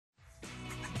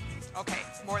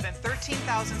More than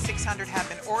 13,600 have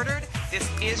been ordered. This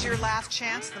is your last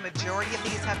chance. The majority of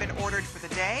these have been ordered for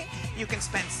the day. You can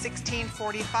spend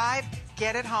 $16.45.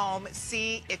 Get it home.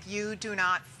 See if you do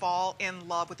not fall in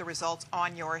love with the results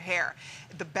on your hair.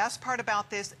 The best part about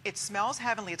this, it smells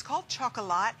heavenly. It's called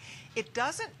chocolat. It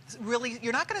doesn't really,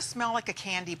 you're not going to smell like a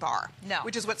candy bar. No.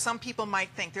 Which is what some people might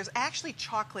think. There's actually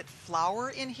chocolate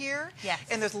flour in here. Yes.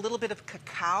 And there's a little bit of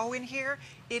cacao in here.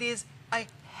 It is a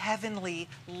heavenly,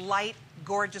 light,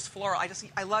 gorgeous floral.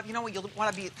 I love, you know what, you'll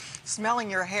want to be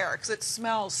smelling your hair because it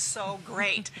smells so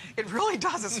great. It really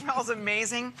does. It smells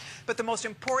amazing. But the most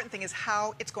important thing is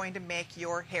how it's going to make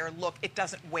your hair look. It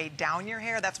doesn't weigh down your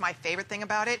hair. That's my favorite thing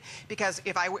about it, because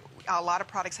a lot of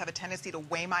products have a tendency to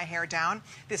weigh my hair down.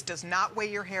 This does not weigh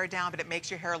your hair down, but it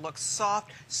makes your hair look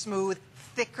soft, smooth,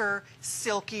 thicker,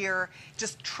 silkier.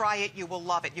 Just try it. You will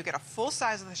love it. You get a full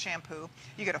size of the shampoo,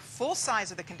 you get a full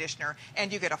size of the conditioner,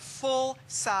 and you get a full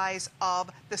size of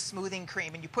the smoothing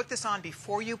cream. And you put this on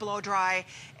before you blow dry,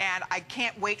 and I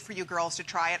can't wait for you girls to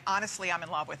try it. Honestly, I'm in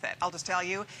love with it. I'll just tell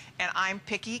you. And I'm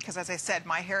picky because, as I said,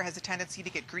 my hair has a tendency to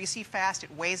get greasy fast.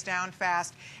 It weighs down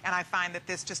fast, and I find that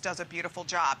this just does a beautiful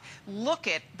job. Look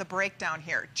at the breakdown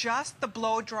here. Just the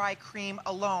blow dry cream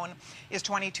alone is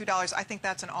 $22. I think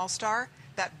that's an all-star.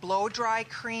 That blow dry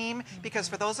cream, because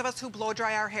for those of us who blow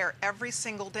dry our hair every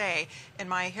single day, and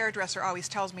my hairdresser always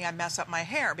tells me I mess up my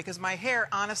hair, because my hair,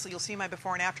 honestly, you'll see my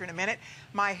before and after in a minute,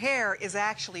 my hair is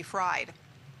actually fried.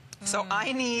 So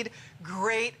I need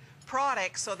great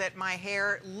products so that my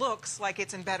hair looks like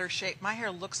it's in better shape. My hair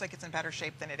looks like it's in better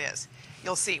shape than it is.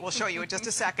 You'll see. We'll show you in just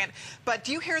a second. But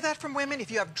do you hear that from women?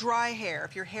 If you have dry hair,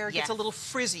 if your hair gets a little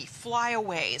frizzy,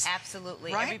 flyaways.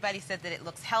 Absolutely. Right? Everybody said that it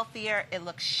looks healthier, it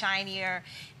looks shinier,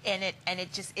 and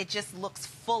it just looks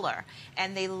fuller.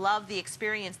 And they love the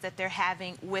experience that they're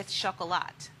having with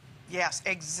chocolat. Yes,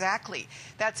 exactly.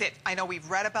 That's it. I know we've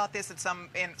read about this in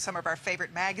some of our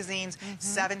favorite magazines,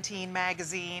 17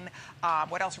 magazine.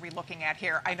 What else are we looking at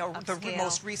here? I know Upscale. the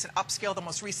most recent Upscale, the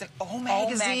most recent O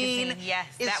magazine. Yes,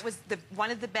 that was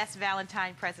one of the best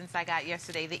Valentine presents I got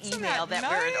yesterday. The Isn't email that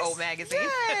nice? we're in O magazine.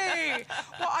 Yay!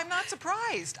 Well, I'm not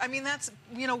surprised. I mean, that's,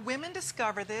 you know, women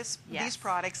discover these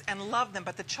products and love them.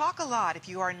 But the chocolat, if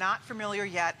you are not familiar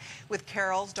yet with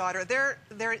Carol's daughter,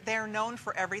 they're known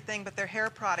for everything, but their hair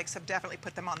products have definitely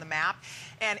put them on the map.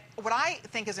 And what I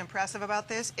think is impressive about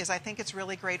this is I think it's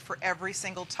really great for every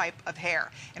single type of hair.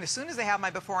 And as soon as they have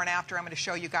my before and after, I'm going to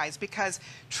show you guys, because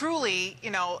truly, you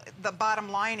know, the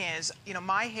bottom line is, you know,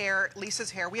 my hair,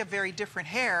 Lisa's hair, we have very different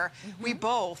hair. We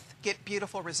both get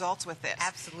beautiful results with this.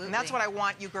 Absolutely. And that's what I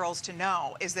want you girls to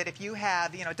know, is that if you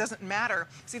have, you know, it doesn't matter.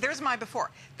 See, there's my before.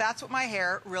 That's what my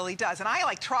hair really does. And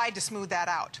I tried to smooth that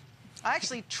out. I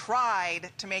actually tried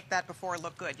to make that before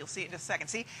look good. You'll see it in just a second.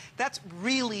 See, that's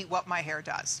really what my hair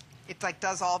does. It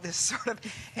does all this sort of,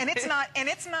 and it's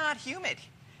not humid.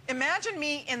 Imagine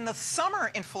me in the summer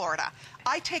in Florida.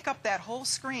 I take up that whole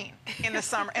screen in the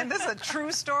summer, and this is a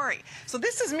true story. So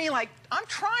this is me, like, I'm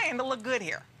trying to look good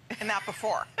here in that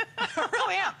before. I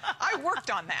really am. I worked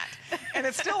on that, and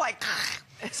it's still like.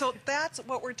 So that's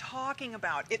what we're talking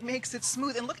about. It makes it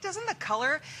smooth. And look, doesn't the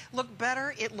color look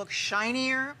better? It looks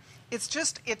shinier. It's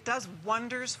just, it does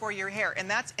wonders for your hair. And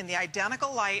that's in the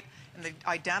identical light, in the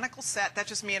identical set. That's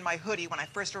just me in my hoodie when I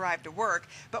first arrived to work.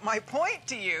 But my point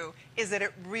to you is that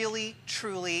it really,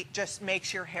 truly just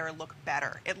makes your hair look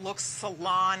better. It looks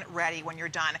salon ready when you're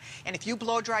done. And if you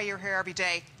blow dry your hair every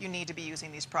day, you need to be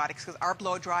using these products, because our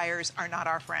blow dryers are not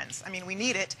our friends. I mean, we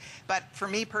need it, but for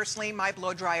me personally, my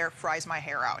blow dryer fries my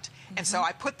hair out. And so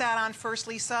I put that on first,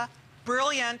 Lisa.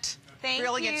 Brilliant.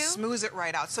 Brilliant. You. Smooths it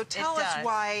right out. So tell us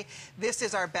why this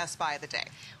is our best buy of the day.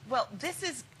 Well, this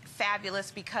is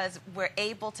fabulous because we're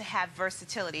able to have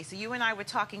versatility. So you and I were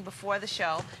talking before the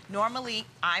show. Normally,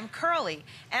 I'm curly,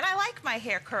 and I like my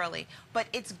hair curly, but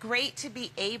it's great to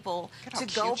be able to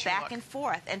go back and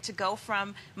forth and to go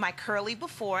from my curly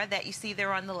before that you see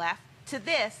there on the left to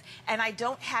this, and I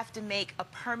don't have to make a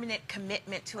permanent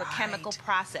commitment to a chemical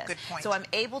process. Good point. So I'm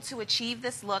able to achieve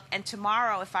this look, and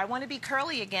tomorrow, if I want to be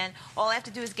curly again, all I have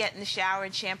to do is get in the shower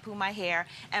and shampoo my hair,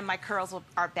 and my curls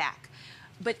are back.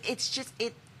 But it's just,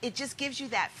 it just gives you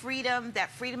that freedom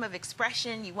of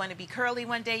expression. You want to be curly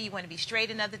one day, you want to be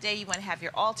straight another day, you want to have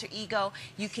your alter ego.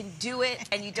 You can do it,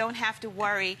 and you don't have to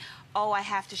worry, oh, I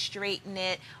have to straighten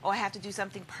it, oh, I have to do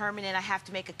something permanent, I have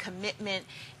to make a commitment.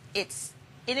 It's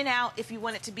in and out if you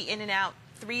want it to be in and out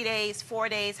 3 days, 4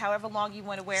 days, however long you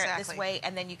want to wear it this Exactly. way,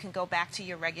 and then you can go back to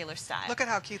your regular style. Look at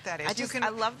how cute that is. I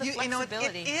love the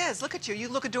flexibility. You know, it is. Look at you. You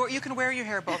look adorable. You can wear your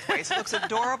hair both ways. It looks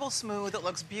adorable, smooth. It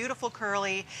looks beautiful,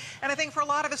 curly. And I think for a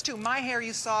lot of us too, my hair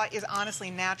you saw is honestly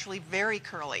naturally very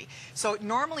curly. So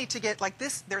normally to get like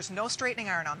this, there's no straightening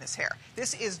iron on this hair.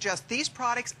 This is just these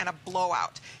products and a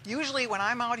blowout. Usually when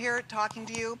I'm out here talking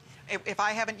to you, if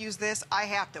I haven't used this, I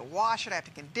have to wash it, I have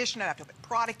to condition it, I have to put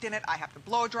product in it, I have to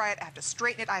blow dry it, I have to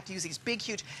straighten it, I have to use these big,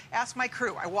 huge, ask my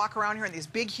crew. I walk around here in these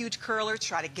big, huge curlers,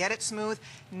 try to get it smooth.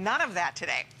 None of that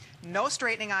today. No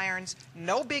straightening irons,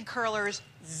 no big curlers,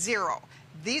 zero.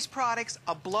 These products,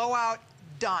 a blowout,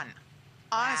 done.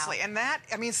 Honestly, Wow. and that,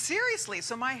 I mean, seriously,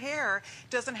 so my hair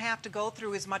doesn't have to go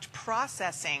through as much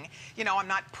processing. You know, I'm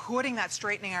not putting that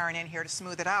straightening iron in here to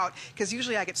smooth it out, because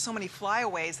usually I get so many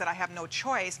flyaways that I have no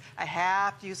choice. I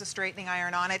have to use a straightening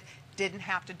iron on it. Didn't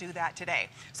have to do that today.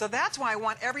 So that's why I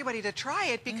want everybody to try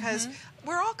it, because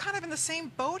we're all kind of in the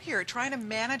same boat here, trying to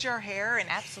manage our hair, and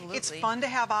Absolutely. it's fun to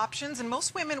have options. And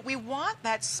most women, we want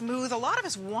that smooth, a lot of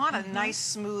us want a nice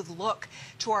smooth look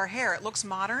to our hair. It looks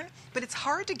modern, but it's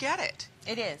hard to get it.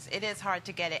 It is. It is hard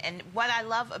to get it. And what I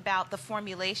love about the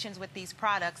formulations with these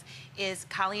products is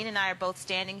Colleen and I are both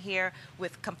standing here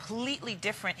with completely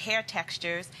different hair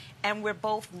textures, and we're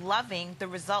both loving the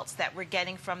results that we're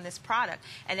getting from this product.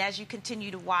 And as you continue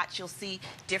to watch, you'll see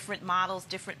different models,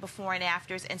 different before and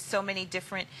afters, and so many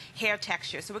different hair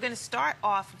textures. So we're going to start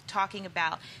off talking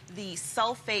about the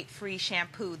sulfate-free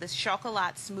shampoo, the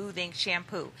Chocolat Smoothing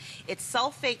Shampoo. It's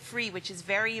sulfate-free, which is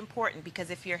very important, because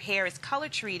if your hair is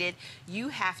color-treated, you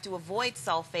have to avoid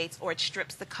sulfates, or it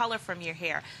strips the color from your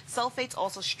hair. Sulfates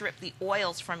also strip the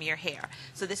oils from your hair.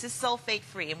 So this is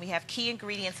sulfate-free, and we have key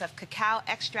ingredients of cacao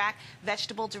extract,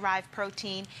 vegetable-derived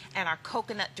protein, and our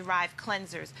coconut-derived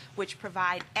cleansers, which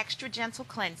provide extra gentle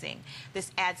cleansing.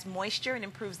 This adds moisture and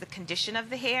improves the condition of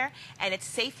the hair, and it's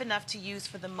safe enough to use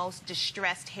for the most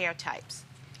distressed hair types.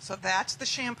 So that's the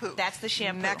shampoo. That's the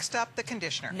shampoo. Next up, the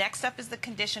conditioner. Next up is the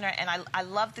conditioner, and I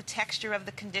love the texture of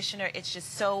the conditioner. It's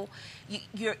just so,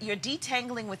 you're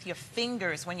detangling with your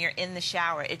fingers when you're in the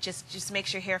shower. It just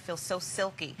makes your hair feel so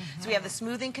silky. So we have the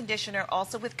smoothing conditioner,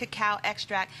 also with cacao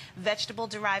extract,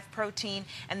 vegetable-derived protein,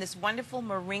 and this wonderful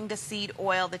moringa seed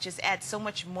oil that just adds so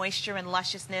much moisture and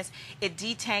lusciousness. It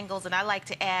detangles, and I like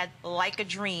to add like a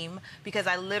dream, because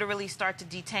I literally start to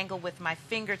detangle with my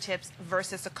fingertips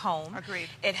versus a comb. Agreed.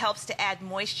 It helps to add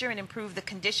moisture and improve the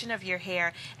condition of your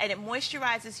hair, and it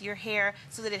moisturizes your hair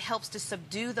so that it helps to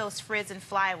subdue those frizz and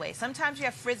flyaways. Sometimes you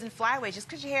have frizz and flyaways just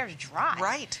because your hair is dry.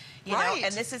 Right. You know,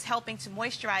 and this is helping to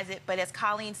moisturize it, but as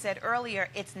Colleen said earlier,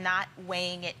 it's not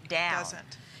weighing it down.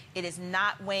 Doesn't. It is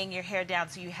not weighing your hair down,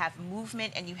 so you have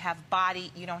movement and you have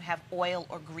body. You don't have oil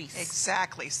or grease.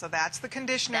 Exactly. So that's the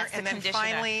conditioner. That's the and then conditioner.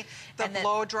 finally, the And then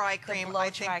blow-dry the cream. I blow-dry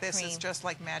think this cream. is just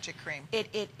like magic cream. It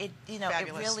you know,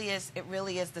 Fabulous. it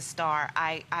really is the star.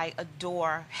 I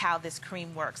adore how this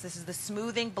cream works. This is the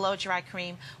smoothing blow dry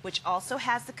cream, which also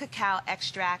has the cacao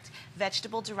extract,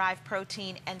 vegetable derived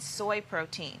protein, and soy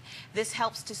protein. This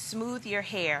helps to smooth your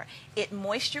hair. It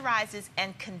moisturizes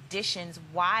and conditions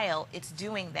while it's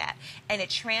doing that, and it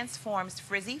transforms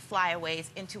frizzy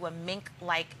flyaways into a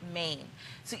mink-like mane.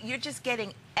 So you're just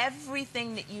getting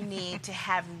everything that you need to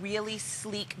have really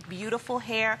sleek, beautiful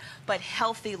hair, but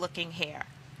healthy looking hair.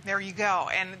 There you go.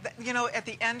 And, you know, at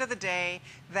the end of the day,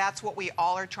 that's what we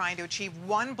all are trying to achieve.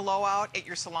 One blowout at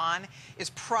your salon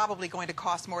is probably going to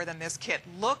cost more than this kit.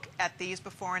 Look at these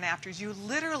before and afters. You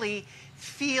literally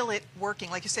feel it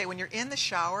working. Like you say, when you're in the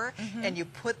shower and you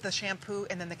put the shampoo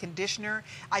and then the conditioner,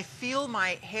 I feel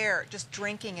my hair just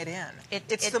drinking it in.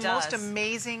 It's the most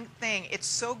amazing thing. It's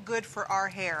so good for our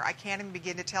hair. I can't even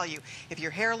begin to tell you. If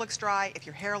your hair looks dry, if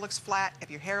your hair looks flat,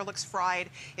 if your hair looks fried,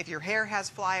 if your hair has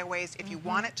flyaways, if you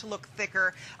want it to look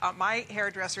thicker, my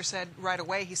hairdresser said right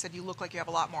away, he said, you look like you have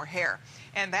a lot more hair.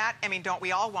 And that, I mean, don't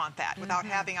we all want that? Without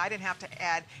having, I didn't have to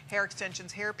add hair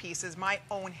extensions, hair pieces. My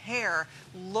own hair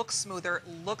looks smoother,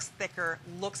 looks thicker,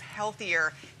 looks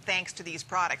healthier thanks to these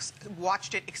products.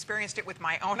 Watched it, experienced it with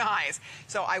my own eyes.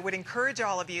 So I would encourage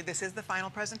all of you, this is the final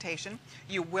presentation.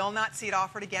 You will not see it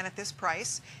offered again at this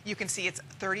price. You can see it's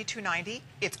 $32.90.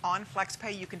 It's on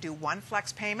FlexPay. You can do one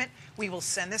flex payment. We will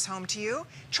send this home to you.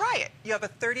 Try it. You have a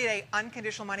 30-day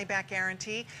unconditional money-back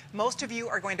guarantee. Most of you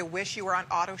are going to wish you were on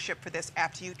auto ship for this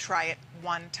after you try it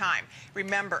one time.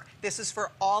 Remember, this is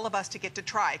for all of us to get to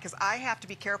try, because I have to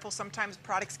be careful. Sometimes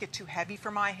products get too heavy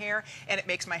for my hair, and it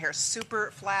makes my hair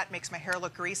super flat, makes my hair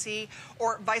look greasy,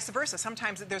 or vice versa.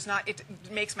 Sometimes it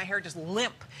makes my hair just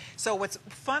limp. So what's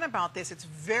fun about this, it's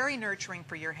very nurturing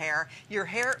for your hair. Your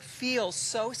hair feels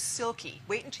so silky.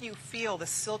 Wait until you feel the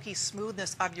silky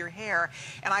smoothness of your hair.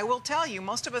 And I will tell you,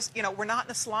 most of us, we're not in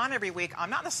the salon every week. I'm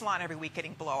not in the salon every week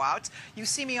getting blowouts. You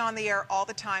see me on the air all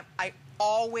the time. I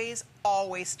always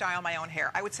style my own hair.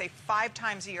 I would say 5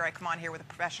 times a year I come on here with a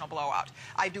professional blowout.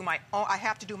 I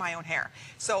have to do my own hair.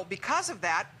 So because of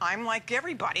that, I'm like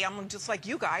everybody. I'm just like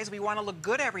you guys. We want to look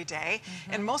good every day.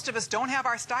 And most of us don't have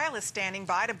our stylist standing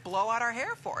by to blow out our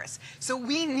hair for us. So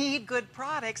we need good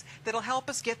products that'll help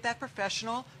us get that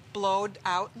professional blowed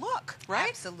out look, right?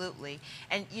 Absolutely.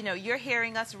 And you're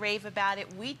hearing us rave about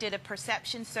it. We did a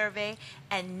perception survey,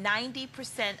 and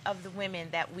 90% of the women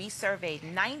that we surveyed,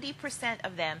 90%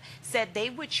 of them said they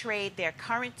would trade their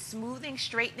current smoothing,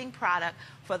 straightening product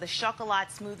for the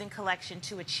Chocolat Smoothing Collection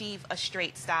to achieve a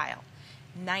straight style.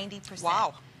 90%.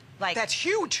 Wow. Like, that's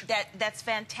huge. That's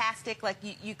fantastic. Like,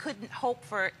 you couldn't hope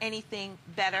for anything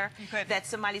better. That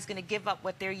somebody's going to give up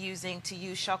what they're using to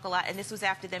use Chocolat, and this was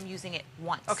after them using it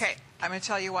once. Okay, I'm going to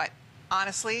tell you what.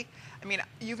 Honestly, I mean,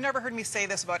 you've never heard me say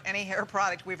this about any hair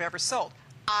product we've ever sold.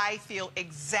 I feel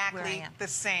exactly the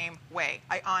same way.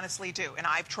 I honestly do. And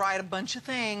I've tried a bunch of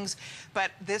things,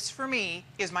 but this, for me,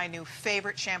 is my new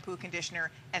favorite shampoo, conditioner,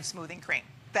 and smoothing cream.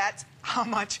 That's how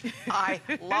much I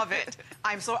love it.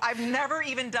 I've never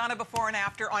even done a before and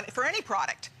after for any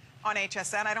product on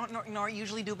HSN. I don't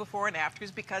usually do before and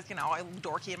afters because, I'm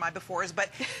dorky in my befores. But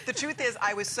the truth is,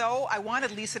 I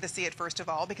wanted Lisa to see it, first of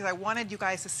all, because I wanted you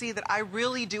guys to see that I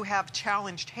really do have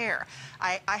challenged hair.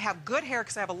 I have good hair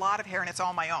because I have a lot of hair and it's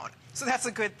all my own. So that's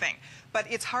a good thing. But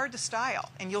it's hard to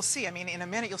style. And you'll see, I mean, in a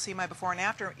minute, you'll see my before and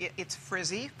after. It's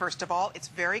frizzy, first of all. It's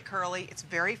very curly. It's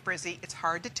very frizzy. It's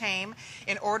hard to tame.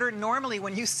 Normally,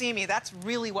 when you see me, that's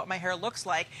really what my hair looks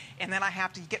like. And then I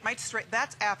have to get my straight.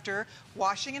 That's after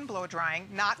washing and blow drying,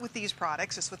 not with these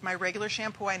products, just with my regular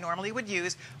shampoo I normally would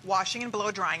use, washing and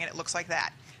blow drying, and it looks like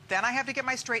that. Then I have to get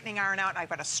my straightening iron out, and I've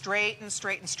got to straighten.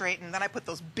 And then I put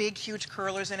those big, huge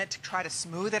curlers in it to try to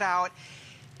smooth it out.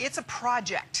 It's a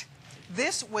project.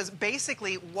 This was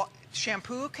basically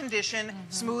shampoo, condition,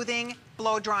 smoothing,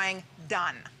 blow drying,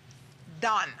 done.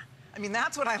 Done. I mean,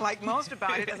 that's what I like most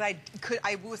about it, is I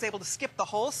was able to skip the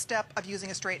whole step of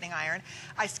using a straightening iron.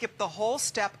 I skipped the whole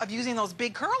step of using those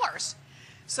big curlers.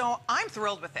 So I'm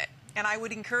thrilled with it. And I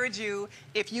would encourage you,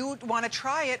 if you want to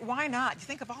try it, why not? You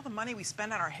think of all the money we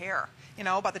spend on our hair.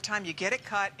 By the time you get it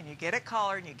cut and you get it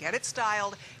colored and you get it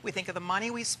styled, we think of the money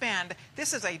we spend.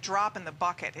 This is a drop in the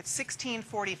bucket. It's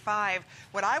 $16.45.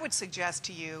 What I would suggest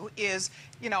to you is,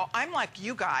 I'm like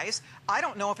you guys. I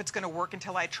don't know if it's going to work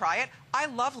until I try it. I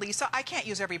love Lisa. I can't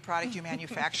use every product you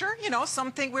manufacture.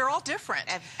 Something, we're all different.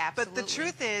 Absolutely. But the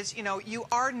truth is, you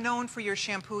are known for your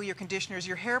shampoo, your conditioners,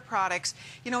 your hair products,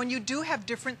 and you do have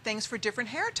different things for different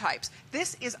hair types.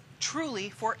 This is truly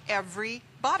for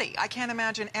everybody. I can't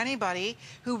imagine anybody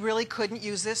who really couldn't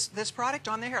use this product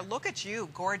on their hair. Look at you,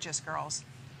 gorgeous girls.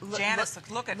 Janice,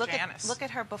 look at Janice. Look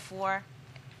at her before,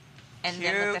 and Cute,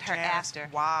 then look at her Janice. after.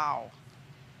 Wow.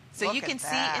 So Look you can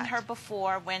see in her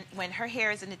before, when her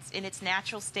hair is in its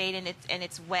natural state and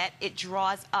it's wet, it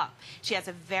draws up. She has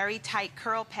a very tight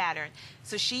curl pattern.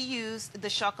 So she used the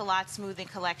Chocolat Smoothing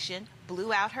Collection,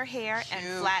 blew out her hair,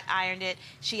 and flat ironed it.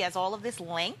 She has all of this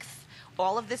length,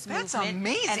 all of this movement. That's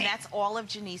amazing. And that's all of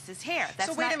Janice's hair.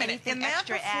 That's so wait not a minute. anything In that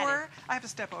extra before, added. I have to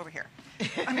step over here.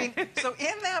 I mean, so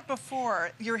in that before,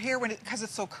 your hair, because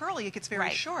it's so curly, it gets very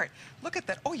short. Look at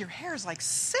that. Oh, your hair is like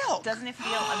silk. Doesn't it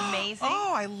feel amazing?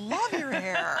 Oh, I love your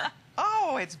hair.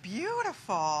 Oh, it's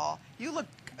beautiful. You look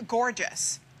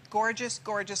gorgeous. Gorgeous,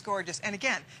 gorgeous, gorgeous. And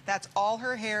again, that's all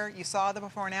her hair. You saw the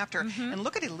before and after. And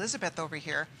look at Elizabeth over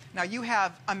here. Now, you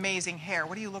have amazing hair.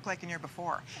 What do you look like in your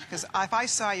before? Because if I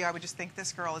saw you, I would just think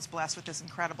this girl is blessed with this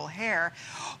incredible hair.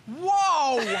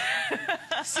 Whoa!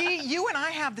 See, you and I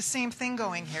have the same thing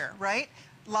going here, right?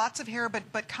 Lots of hair,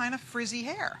 but kind of frizzy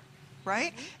hair,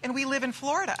 right? And we live in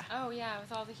Florida. Oh, yeah,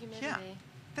 with all the humidity. Yeah,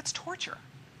 that's torture.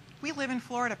 We live in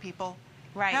Florida, people.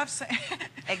 Right. Have some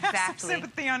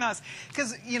sympathy on us.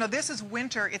 Because, this is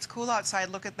winter. It's cool outside.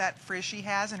 Look at that frizz she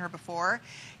has in her before.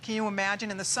 Can you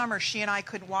imagine in the summer, she and I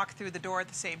couldn't walk through the door at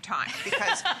the same time?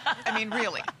 Because, I mean,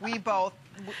 really, we both,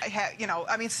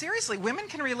 I mean, seriously, women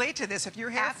can relate to this if your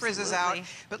hair frizzes out.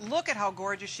 But look at how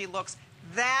gorgeous she looks.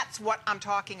 That's what I'm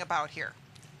talking about here.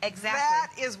 Exactly.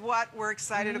 That is what we're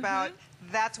excited about.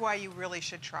 That's why you really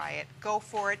should try it. Go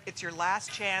for it. It's your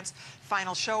last chance.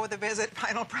 Final show of the visit,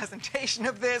 final presentation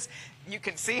of this. You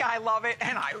can see I love it,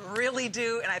 and I really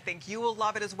do, and I think you will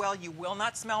love it as well. You will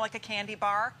not smell like a candy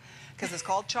bar because it's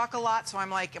called chocolat, so I'm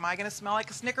like, am I going to smell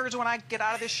like a Snickers when I get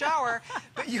out of the shower?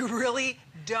 But you really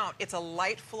don't. It's a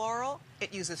light floral.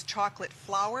 It uses chocolate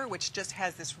flour, which just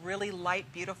has this really light,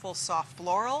 beautiful, soft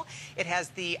floral. It has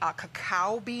the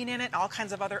cacao bean in it, all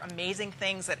kinds of other amazing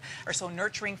things that are so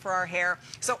nurturing for our hair.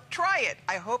 So try it.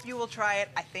 I hope you will try it.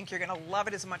 I think you're going to love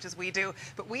it as much as we do.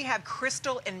 But we have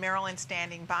Crystal and Marilyn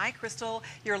standing by. Crystal,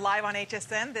 you're live on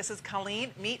HSN. This is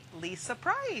Colleen. Meet Lisa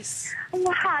Price.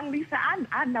 Well, hi, Lisa.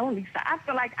 I know Lisa. I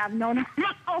feel like I've known her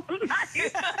my whole life.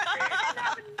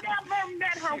 And I've never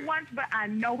met her once, but I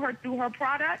know her through her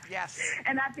products. Yes.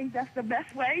 And I think that's the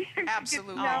best way.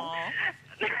 Absolutely. to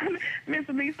know Miss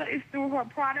Lisa is through her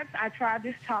products. I tried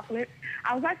this chocolate.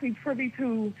 I was actually privy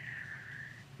to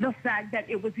the fact that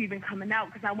it was even coming out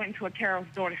because I went into a Carol's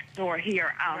Daughter store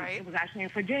here. Right. It was actually in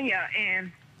Virginia,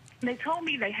 and they told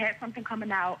me they had something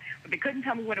coming out, but they couldn't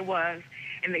tell me what it was,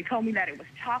 and they told me that it was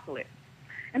chocolate.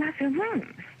 And I said,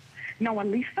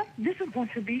 knowing Lisa, this is going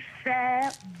to be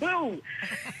boo.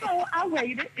 So I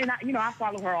waited, and I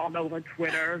follow her all over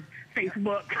Twitter,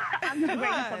 Facebook. I'm just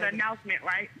waiting for the announcement,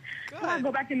 right? Good. So I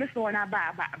go back in the store and I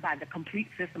buy the complete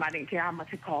system. I didn't care how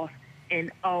much it cost. And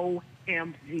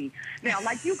OMG. Now,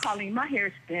 like you, Colleen, my hair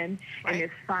is thin and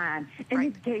it's fine. And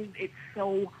it gave it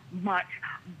so much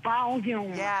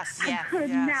volume. Yes, I could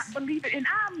not believe it. And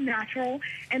I'm natural,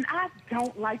 and I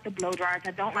don't like the blow dryers.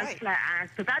 I don't like flat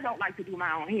irons because I don't like to do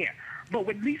my own hair. But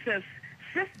with Lisa's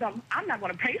system, I'm not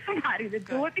going to pay somebody to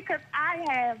do it because I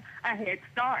have a head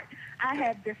start. I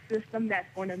have this system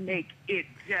that's going to make it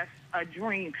just a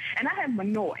dream. And I have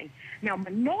Manoy. Now,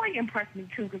 Manoy impressed me,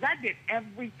 too, because I did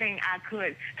everything I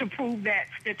could to prove that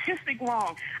statistic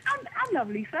wrong. I love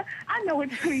Lisa. I know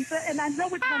it's Lisa, and I know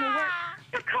it's going to work.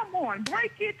 But come on,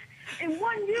 break it in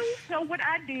one use. So what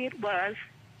I did was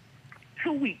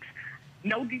 2 weeks.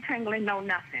 No detangling, no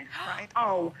nothing. Right.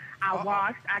 Oh, I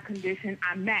washed, I conditioned,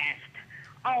 I mashed.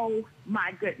 Oh,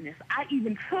 my goodness. I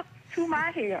even took to my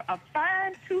hair a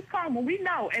fine-tooth comb. Well, we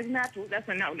know as natural, that's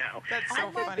a no-no. That's so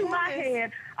I took funny. to my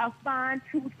head a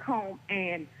fine-tooth comb,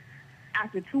 and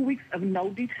after 2 weeks of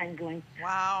no detangling,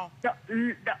 Wow.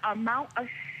 the amount of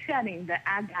shedding that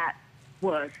I got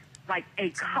was like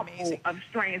a couple amazing. of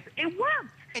strands. It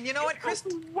worked. And you know what,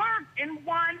 Crystal? It worked in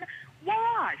one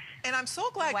wash. And I'm so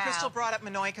glad Crystal brought up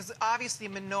Manoy because obviously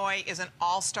Manoy is an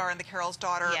all-star in the Carol's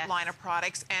Daughter line of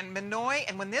products. And Manoy,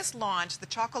 and when this launched, the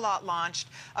Chocolat launched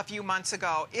a few months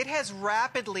ago, it has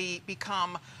rapidly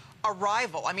become a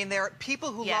rival. I mean, there are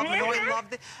people who love Manoy,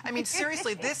 love it. I mean,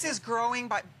 seriously, this is growing,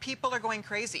 but people are going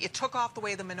crazy. It took off the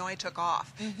way the Manoy took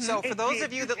off. So for those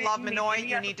of you that love Manoy,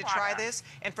 you need to try this.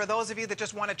 And for those of you that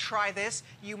just want to try this,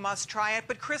 you must try it.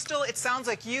 But Crystal, it sounds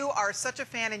like you are such a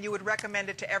fan and you would recommend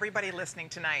it to everybody listening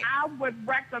tonight. I would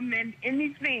recommend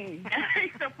anything that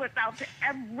Lisa puts out to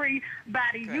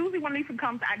everybody. Good. Usually when Lisa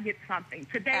comes, I get something.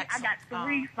 Today, I got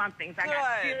three somethings. I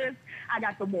got this, I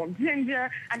got the warm ginger,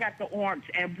 I got the orange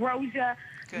ambrosia.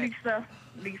 Good.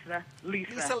 Lisa.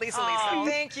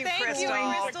 Thank you, Crystal. Keep doing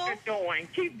what you're doing.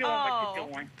 Keep doing what you're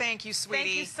doing. Thank you, sweetie.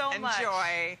 Thank you so much.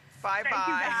 Enjoy. Bye-bye. Thank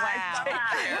you, guys. Wow.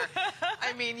 Bye-bye.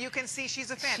 I mean, you can see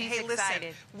she's a fan. She's hey, listen,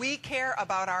 excited. we care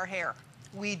about our hair.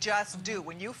 We just do.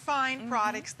 When you find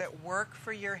products that work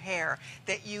for your hair,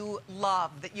 that you love,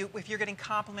 that if you're getting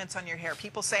compliments on your hair,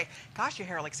 people say, gosh, your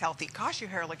hair looks healthy. Gosh, your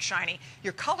hair looks shiny.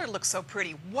 Your color looks so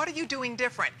pretty. What are you doing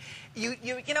different? You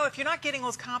know, if you're not getting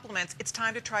those compliments, it's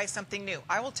time to try something new.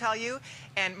 I will tell you,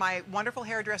 and my wonderful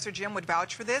hairdresser, Jim, would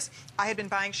vouch for this. I had been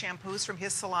buying shampoos from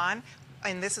his salon,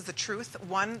 and this is the truth.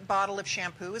 One bottle of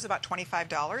shampoo is about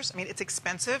 $25. I mean, it's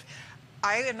expensive.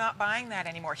 I am not buying that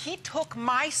anymore. He took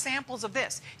my samples of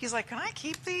this. He's like, can I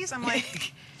keep these? I'm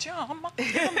like, Jim,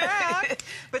 give them back.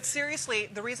 But seriously,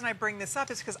 the reason I bring this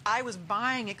up is because I was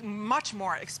buying a much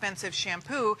more expensive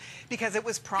shampoo because it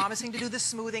was promising to do the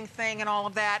smoothing thing and all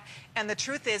of that. And the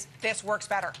truth is, this works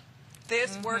better.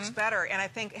 This works better, and I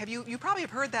think you probably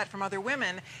have heard that from other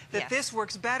women that this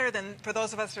works better than for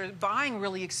those of us that are buying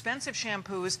really expensive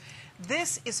shampoos.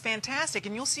 This is fantastic,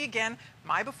 and you'll see again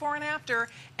my before and after.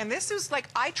 And this is like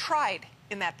I tried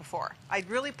in that before. I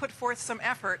really put forth some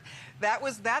effort.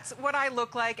 That's what I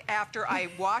look like after I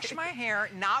wash my hair,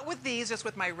 not with these, just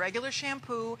with my regular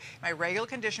shampoo, my regular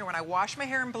conditioner. When I wash my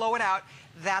hair and blow it out,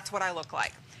 that's what I look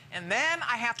like. And then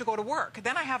I have to go to work.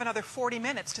 Then I have another 40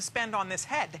 minutes to spend on this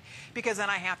head because then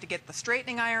I have to get the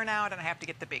straightening iron out and I have to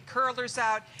get the big curlers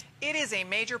out. It is a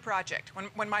major project.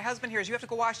 When my husband hears, you have to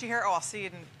go wash your hair, oh, I'll see you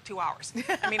in 2 hours.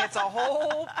 I mean, it's a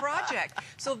whole project.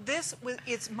 So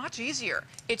it's much easier.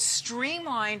 It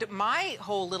streamlined my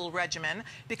whole little regimen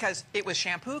because it was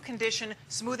shampoo, condition,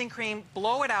 smoothing cream,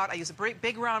 blow it out. I use a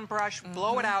big round brush,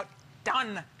 blow it out,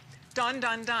 done. Done,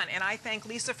 done, done. And I thank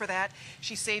Lisa for that.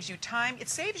 She saves you time. It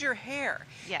saves your hair.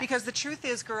 Yes. Because the truth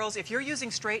is, girls, if you're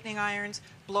using straightening irons,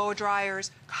 blow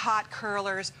dryers, hot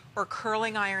curlers, or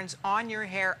curling irons on your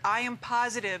hair, I am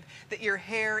positive that your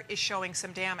hair is showing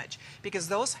some damage. Because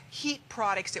those heat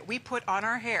products that we put on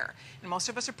our hair, and most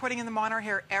of us are putting them on our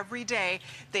hair every day,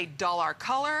 they dull our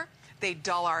color, they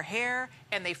dull our hair,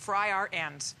 and they fry our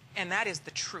ends. And that is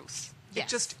the truth. Yes. It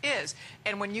just is.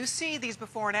 And when you see these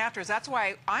before and afters, that's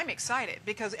why I'm excited,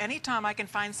 because anytime I can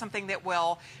find something that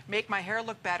will make my hair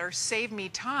look better, save me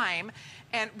time,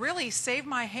 and really save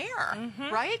my hair,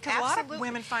 right? Because a lot of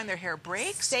women find their hair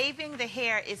breaks. Saving the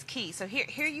hair is key. So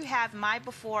here you have my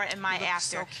before and my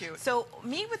after. So cute. So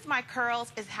me with my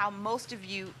curls is how most of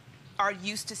you are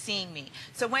used to seeing me.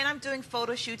 So when I'm doing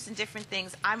photo shoots and different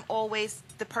things, I'm always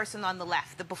the person on the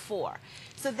left, the before.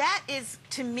 So that is,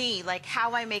 to me, like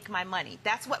how I make my money.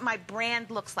 That's what my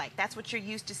brand looks like. That's what you're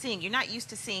used to seeing. You're not used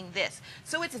to seeing this.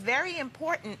 So it's very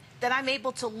important that I'm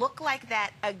able to look like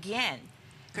that again.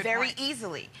 Good very point.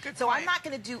 easily. Good so point. I'm not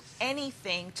going to do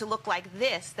anything to look like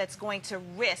this that's going to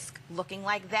risk looking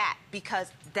like that,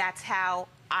 because that's how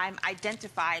I'm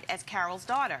identified as Carol's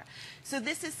daughter. So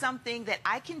this is something that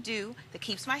I can do that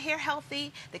keeps my hair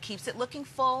healthy, that keeps it looking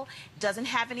full, doesn't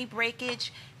have any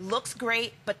breakage, looks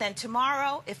great, but then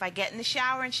tomorrow, if I get in the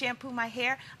shower and shampoo my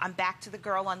hair, I'm back to the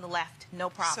girl on the left, no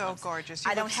problem. So gorgeous.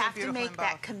 I don't have to make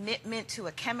that commitment to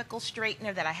a chemical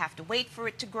straightener that I have to wait for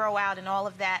it to grow out and all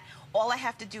of that. All I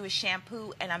have to do is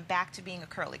shampoo, and I'm back to being a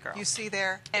curly girl. You see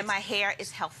there? And my hair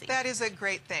is healthy. That is a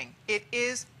great thing. It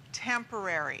is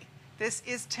temporary. This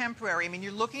is temporary. I mean,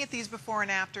 you're looking at these before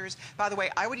and afters. By the way,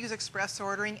 I would use express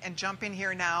ordering and jump in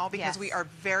here now because we are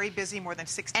very busy. More than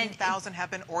 16,000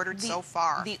 have been ordered so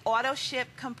far. The auto ship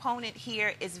component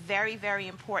here is very, very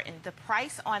important. The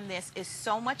price on this is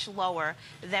so much lower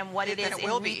than what it is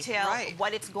in retail,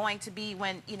 what it's going to be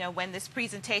when, when this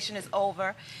presentation is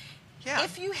over. Yeah.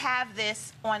 If you have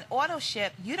this on auto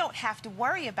ship, you don't have to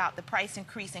worry about the price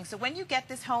increasing. So when you get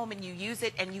this home and you use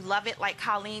it and you love it like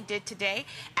Colleen did today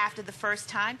after the first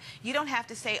time, you don't have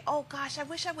to say, oh gosh, I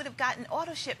wish I would have gotten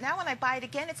auto ship. Now when I buy it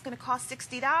again, it's going to cost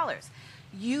 $60.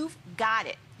 You've got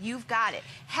it. You've got it.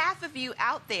 Half of you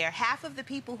out there, half of the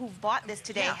people who've bought this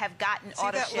today have gotten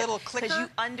auto ship. See that little clicker? Because you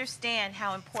understand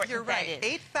how important that is.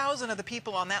 8,000 of the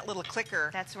people on that little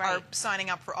clicker That's right. are signing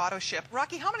up for auto ship.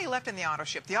 Rocky, how many left in the auto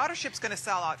ship? The auto ship's going to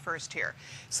sell out first here.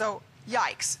 So,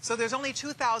 yikes. So there's only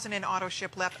 2,000 in auto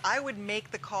ship left. I would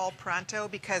make the call pronto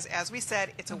because, as we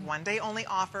said, it's a one-day only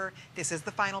offer. This is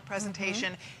the final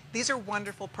presentation. These are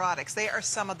wonderful products. They are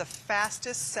some of the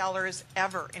fastest sellers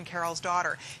ever in Carol's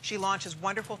Daughter. She launches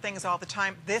wonderful things all the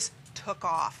time. This took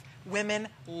off. Women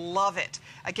love it.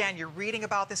 Again, you're reading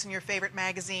about this in your favorite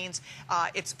magazines.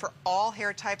 It's for all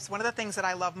hair types. One of the things that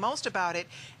I love most about it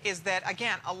is that,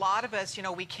 again, a lot of us,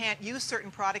 we can't use certain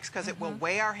products because it will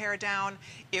weigh our hair down.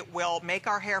 It will make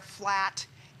our hair flat.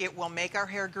 It will make our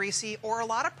hair greasy, or a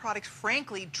lot of products,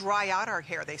 frankly, dry out our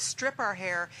hair. They strip our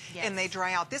hair and they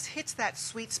dry out. This hits that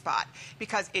sweet spot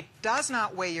because it does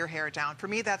not weigh your hair down. For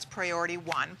me, that's priority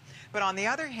one. But on the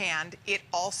other hand, it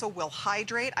also will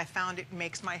hydrate. I found it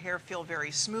makes my hair feel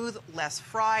very smooth, less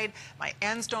fried. My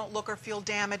ends don't look or feel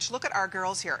damaged. Look at our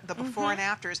girls here, the before and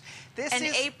afters. And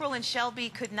April and Shelby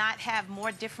could not have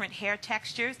more different hair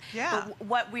textures. Yeah. But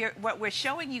what we're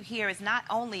showing you here is not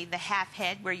only the half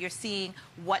head, where you're seeing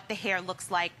what the hair looks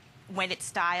like when it's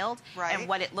styled and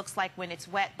what it looks like when it's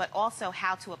wet, but also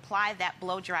how to apply that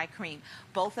blow dry cream.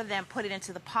 Both of them put it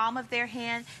into the palm of their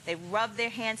hand, they rub their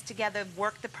hands together,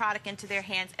 work the product into their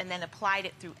hands, and then applied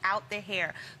it throughout their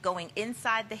hair, going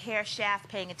inside the hair shaft,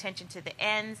 paying attention to the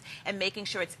ends, and making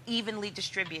sure it's evenly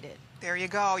distributed. There you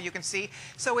go, you can see.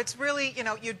 So it's really,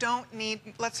 you don't need,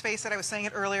 let's face it, I was saying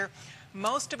it earlier,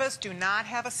 most of us do not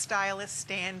have a stylist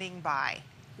standing by.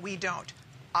 We don't.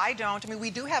 I don't. I mean, we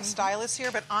do have stylists here,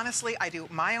 but honestly, I do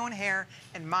my own hair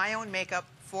and my own makeup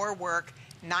for work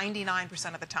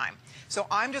 99% of the time. So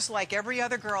I'm just like every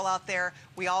other girl out there.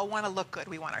 We all want to look good.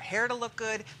 We want our hair to look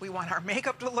good. We want our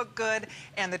makeup to look good.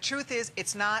 And the truth is,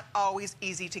 it's not always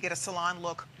easy to get a salon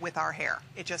look with our hair.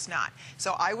 It's just not.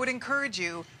 So I would encourage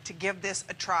you to give this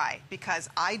a try, because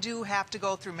I do have to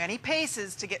go through many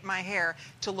paces to get my hair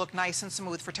to look nice and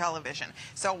smooth for television.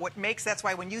 So that's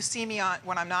why when you see me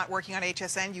when I'm not working on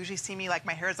HSN, you usually see me like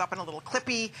my hair is up in a little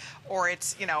clippy, or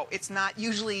it's, you know, it's not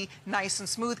usually nice and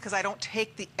smooth because I don't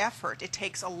take the effort. It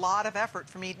takes a lot of effort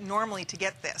for me normally to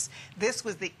get this. This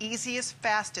was the easiest,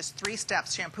 fastest 3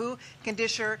 steps: shampoo,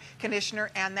 conditioner,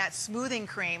 and that smoothing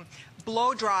cream.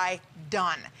 Blow dry,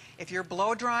 done. If you're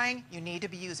blow drying, you need to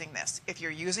be using this. If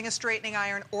you're using a straightening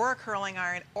iron or a curling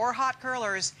iron or hot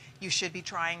curlers, you should be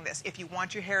trying this. If you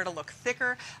want your hair to look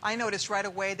thicker, I noticed right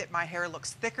away that my hair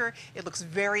looks thicker. It looks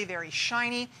very, very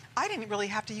shiny. I didn't really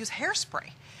have to use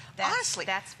hairspray. Honestly,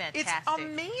 that's fantastic. It's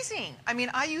amazing. I mean,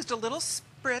 I used a little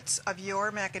spritz of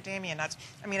your macadamia nuts.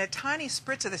 I mean, a tiny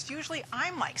spritz of this. Usually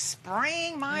I'm like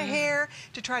spraying my hair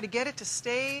to try to get it to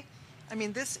stay. I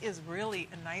mean, this is really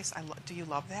a nice, do you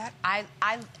love that?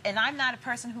 And I'm not a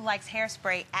person who likes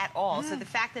hairspray at all. So the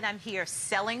fact that I'm here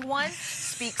selling one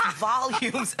speaks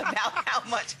volumes about how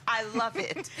much I love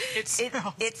it.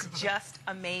 It's just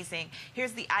amazing.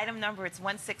 Here's the item number. It's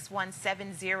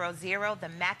 161700, the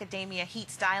Macadamia Heat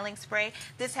Styling Spray.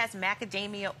 This has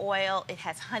macadamia oil. It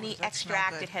has honey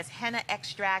extract. It has henna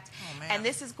extract. Oh, and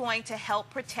this is going to help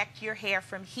protect your hair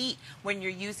from heat when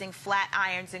you're using flat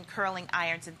irons and curling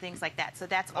irons and things like that. So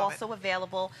that's also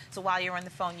available. So while you're on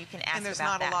the phone, you can ask And there's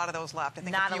about not a lot of those left. I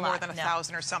think Not a few a lot, more than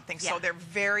 1,000 or something. Yeah. So they're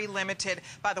very limited.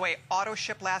 By the way, auto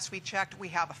ship last we checked, we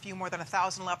have a few more than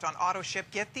 1,000 left on auto ship.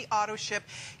 Get the auto ship.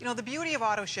 You know, the beauty of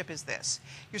auto ship is this.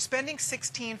 You're spending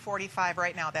 $16.45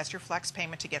 right now. That's your flex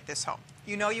payment to get this home.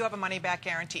 You know you have a money-back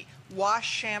guarantee.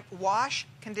 Wash,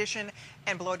 condition,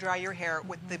 and blow dry your hair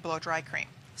with the blow dry cream.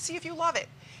 See if you love it.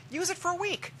 Use it for a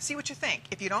week. See what you think.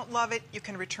 If you don't love it, you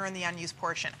can return the unused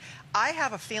portion. I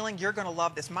have a feeling you're going to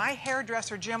love this. My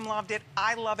hairdresser, Jim, loved it.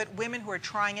 I love it. Women who are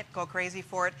trying it go crazy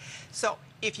for it. So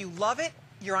if you love it,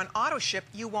 you're on auto ship,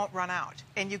 you won't run out.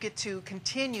 And you get to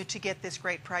continue to get this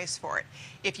great price for it.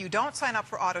 If you don't sign up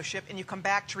for auto ship and you come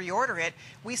back to reorder it,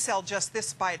 we sell just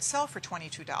this by itself for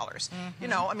 $22. You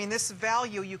know, I mean, this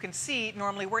value you can see,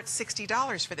 normally we're at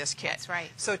 $60 for this kit. That's right.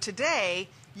 So today,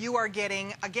 you are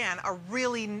getting, again, a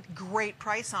really great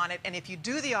price on it. And if you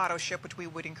do the auto ship, which we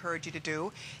would encourage you to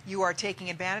do, you are taking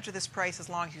advantage of this price as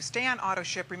long as you stay on auto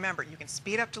ship. Remember, you can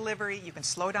speed up delivery, you can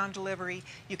slow down delivery,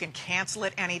 you can cancel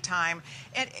it anytime.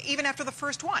 And even after the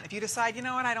first one, if you decide, you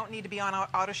know what, I don't need to be on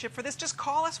auto ship for this, just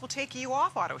call us, we'll take you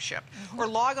off auto ship. Or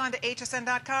log on to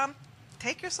hsn.com.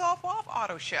 Take yourself off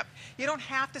auto ship. You don't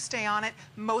have to stay on it.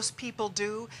 Most people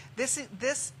do. This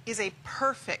is a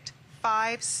perfect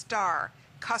 5-star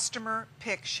customer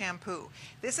pick shampoo.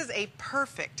 This is a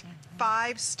perfect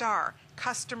 5-star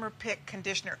customer pick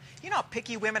conditioner. You know how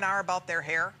picky women are about their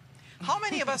hair? How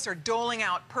many of us are doling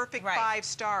out perfect 5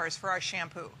 stars for our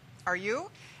shampoo? Are you?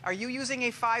 Are you using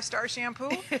a 5-star shampoo?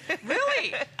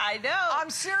 Really? I know. I'm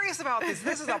serious about this.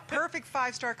 This is a perfect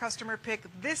 5-star customer pick.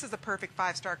 This is a perfect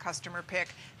 5-star customer pick.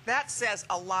 That says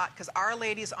a lot, because our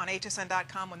ladies on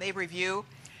hsn.com, when they review,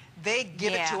 they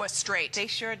give it to us straight. They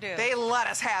sure do. They let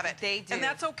us have it. They do. And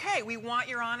that's okay. We want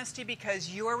your honesty,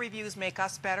 because your reviews make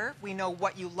us better. We know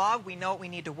what you love. We know what we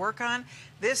need to work on.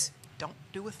 This, don't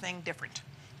do a thing different.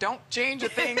 Don't change a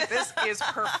thing. This is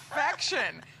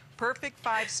perfection. Perfect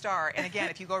 5-star. And again,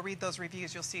 if you go read those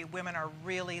reviews, you'll see women are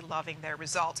really loving their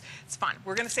results. It's fun.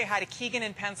 We're going to say hi to Keegan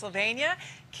in Pennsylvania.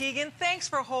 Keegan, thanks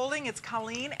for holding. It's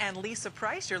Colleen and Lisa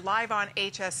Price. You're live on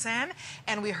HSN.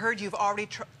 And we heard you've already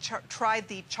tried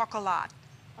the chocolat.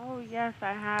 Oh, yes,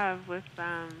 I have with,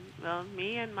 well,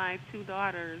 me and my 2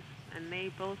 daughters. And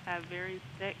they both have very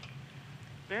thick,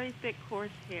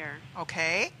 coarse hair.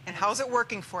 Okay. And how's it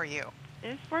working for you?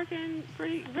 It's working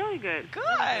really good. Good.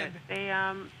 Really good. They,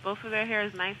 both of their hair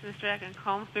is nice and straight. I can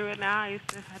comb through it now. I used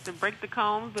to have to break the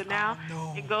combs, but now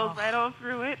it goes right on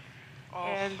through it.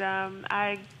 And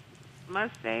I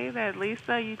must say that,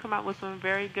 Lisa, you come out with some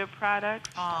very good products.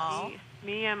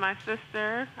 Me and my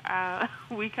sister,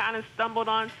 we kind of stumbled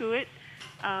onto it.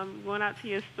 Went out to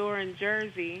your store in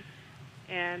Jersey.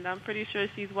 And I'm pretty sure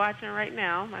she's watching right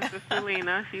now, my sister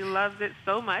Lena. She loves it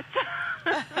so much.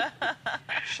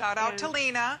 Shout out to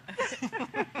Lena.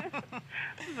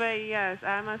 But yes,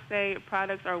 I must say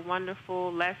products are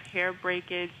wonderful, less hair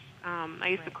breakage. I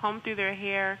used to comb through their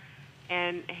hair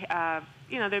and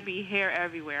you know, there'd be hair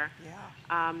everywhere.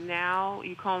 Yeah. Now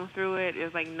you comb through it,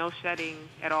 there's like no shedding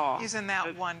at all. Isn't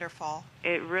that wonderful?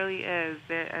 It really is,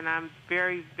 and I'm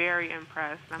very, very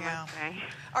impressed, I must say.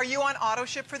 Are you on auto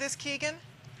ship for this, Keegan?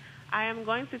 I am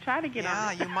going to try to get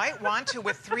on it. Yeah, you might want to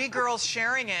with 3 girls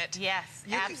sharing it. Yes,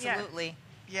 absolutely.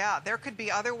 Yeah, there could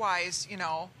be otherwise, you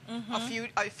know,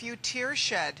 a few tears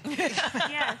shed.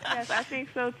 Yes, I think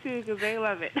so too, because they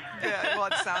love it. Yeah, well,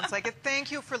 it sounds like it.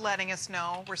 Thank you for letting us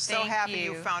know. We're so happy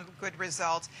you found good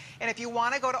results. And if you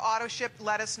want to go to auto ship,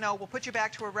 let us know. We'll put you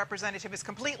back to a representative. It's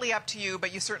completely up to you,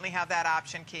 but you certainly have that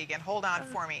option, Keegan. Hold on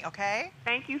for me, okay?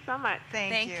 Thank you so much.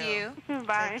 Thank you.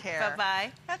 Bye. Take care.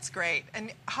 Bye-bye. That's great.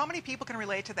 And how many people can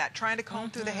relate to that? Trying to comb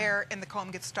through the hair and the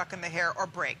comb gets stuck in the hair or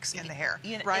breaks in the hair,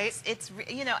 right? It's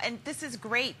you know, and this is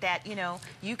great that, you know,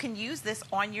 you can use this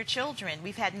on your children.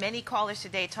 We've had many callers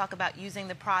today talk about using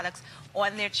the products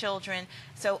on their children.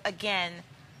 So again,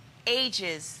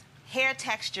 ages, hair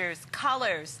textures,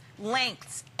 colors,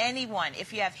 lengths, anyone.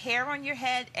 If you have hair on your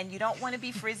head and you don't want to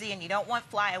be frizzy and you don't want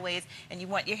flyaways and you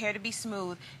want your hair to be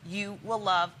smooth, you will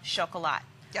love Chocolat.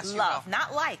 Yes, love, you will.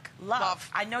 not like, love. Love.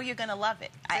 I know you're going to love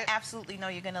it. I absolutely know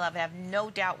you're going to love it. I have no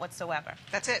doubt whatsoever.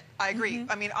 That's it. I agree.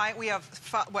 I mean, we have,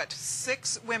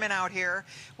 6 women out here.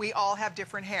 We all have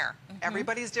different hair.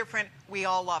 Everybody's different. We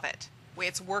all love it.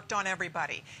 It's worked on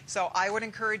everybody. So I would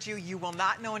encourage you, you will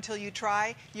not know until you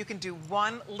try. You can do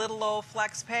one little old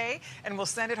flex pay, and we'll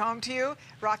send it home to you.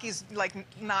 Rocky's like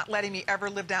not letting me ever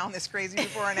live down this crazy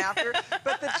before and after.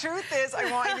 But the truth is,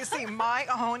 I want you to see my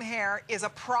own hair is a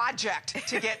project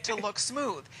to get to look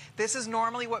smooth. This is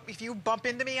normally what, if you bump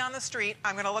into me on the street,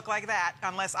 I'm going to look like that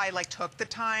unless I like took the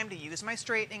time to use my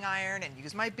straightening iron and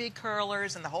use my big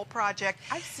curlers and the whole project.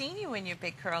 I've seen you in your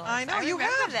big curlers. I know, you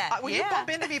have. That. When you bump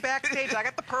into me backstage, I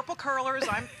got the purple curlers.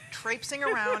 I'm traipsing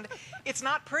around. It's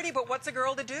not pretty, but what's a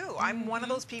girl to do? I'm one of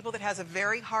those people that has a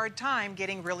very hard time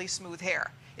getting really smooth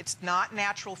hair. It's not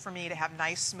natural for me to have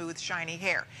nice, smooth, shiny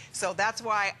hair. So that's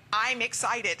why I'm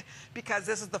excited, because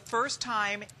this is the first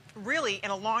time, really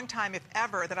in a long time, if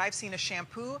ever, that I've seen a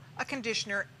shampoo, a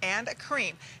conditioner, and a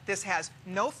cream. This has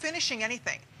no finishing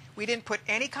anything. We didn't put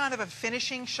any kind of a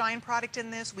finishing shine product in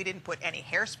this. We didn't put any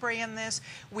hairspray in this.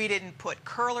 We didn't put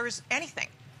curlers, anything.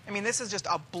 I mean, this is just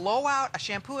a blowout, a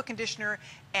shampoo, a conditioner,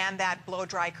 and that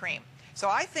blow-dry cream. So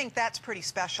I think that's pretty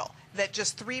special, that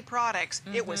just 3 products,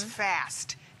 it was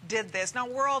fast, did this. Now,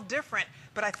 we're all different,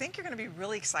 but I think you're going to be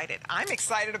really excited. I'm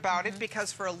excited about it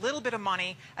because for a little bit of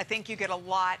money, I think you get a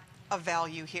lot of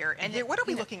value here. And what are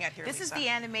we looking at here, This Lisa? is the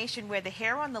animation where the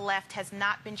hair on the left has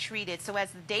not been treated. So as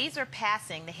the days are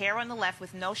passing, the hair on the left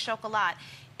with no chocolat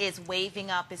is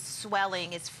waving up, is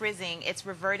swelling, is frizzing, it's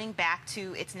reverting back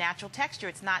to its natural texture.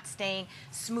 It's not staying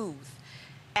smooth.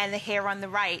 And the hair on the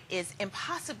right is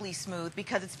impossibly smooth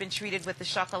because it's been treated with the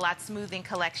Chocolat Smoothing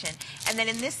Collection. And then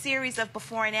in this series of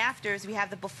before and afters, we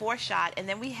have the before shot, and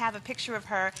then we have a picture of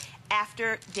her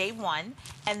after day 1,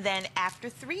 and then after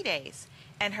 3 days.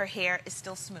 And her hair is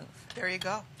still smooth. There you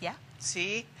go. Yeah.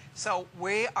 See? So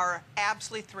we are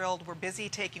absolutely thrilled. We're busy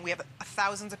taking, we have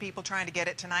thousands of people trying to get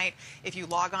it tonight. If you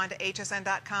log on to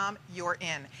hsn.com, you're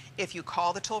in. If you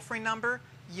call the toll-free number,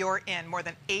 you're in. More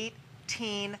than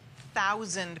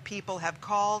 18,000 people have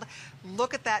called.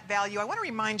 Look at that value. I want to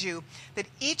remind you that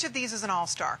each of these is an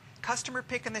all-star. Customer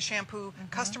pick in the shampoo,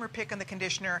 customer pick in the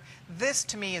conditioner. This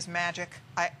to me is magic.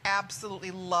 I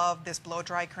absolutely love this blow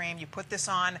dry cream. You put this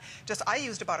on, I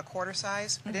used about a quarter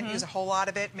size. I didn't use a whole lot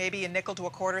of it, maybe a nickel to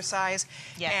a quarter size.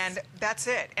 Yes. And that's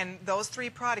it. And those 3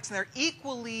 products, and they're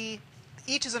equally,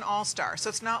 each is an all-star. So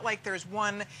it's not like there's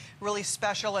one really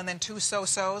special and then 2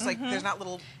 so-sos. Like there's not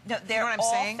little, No, they're you know what I'm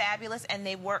all saying? fabulous, and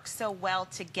they work so well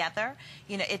together.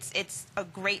 You know, it's a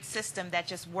great system that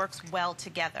just works well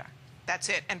together. That's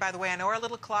it. And by the way, I know our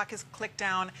little clock is clicked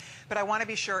down, but I want to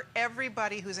be sure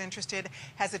everybody who's interested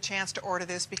has a chance to order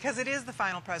this because it is the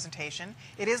final presentation.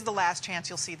 It is the last chance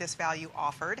you'll see this value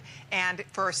offered. And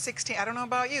for $16, I don't know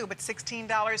about you, but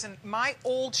 $16, and my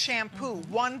old shampoo,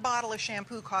 1 bottle of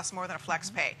shampoo costs more than a flex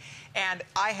pay. And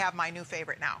I have my new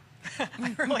favorite now.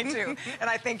 I really do. And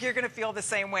I think you're going to feel the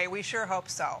same way. We sure hope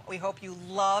so. We hope you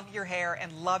love your hair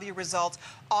and love your results.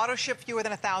 Auto ship fewer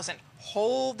than 1,000.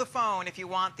 Hold the phone if you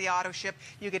want the auto ship.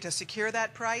 You get to secure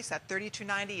that price. That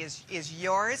 $32.90 is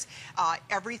yours.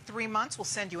 Every 3 months, we'll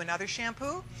send you another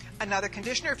shampoo, another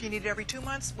conditioner. If you need it every 2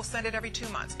 months, we'll send it every 2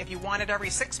 months. If you want it every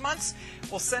 6 months,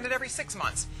 we'll send it every 6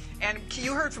 months. And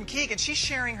you heard from Keegan. She's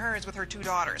sharing hers with her 2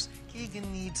 daughters.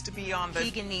 Keegan needs to be on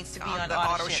the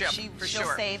auto ship.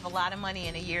 She'll save a lot of money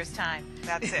in a year's time.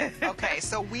 That's it. Okay,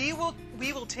 so we will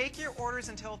take your orders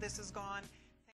until this is gone.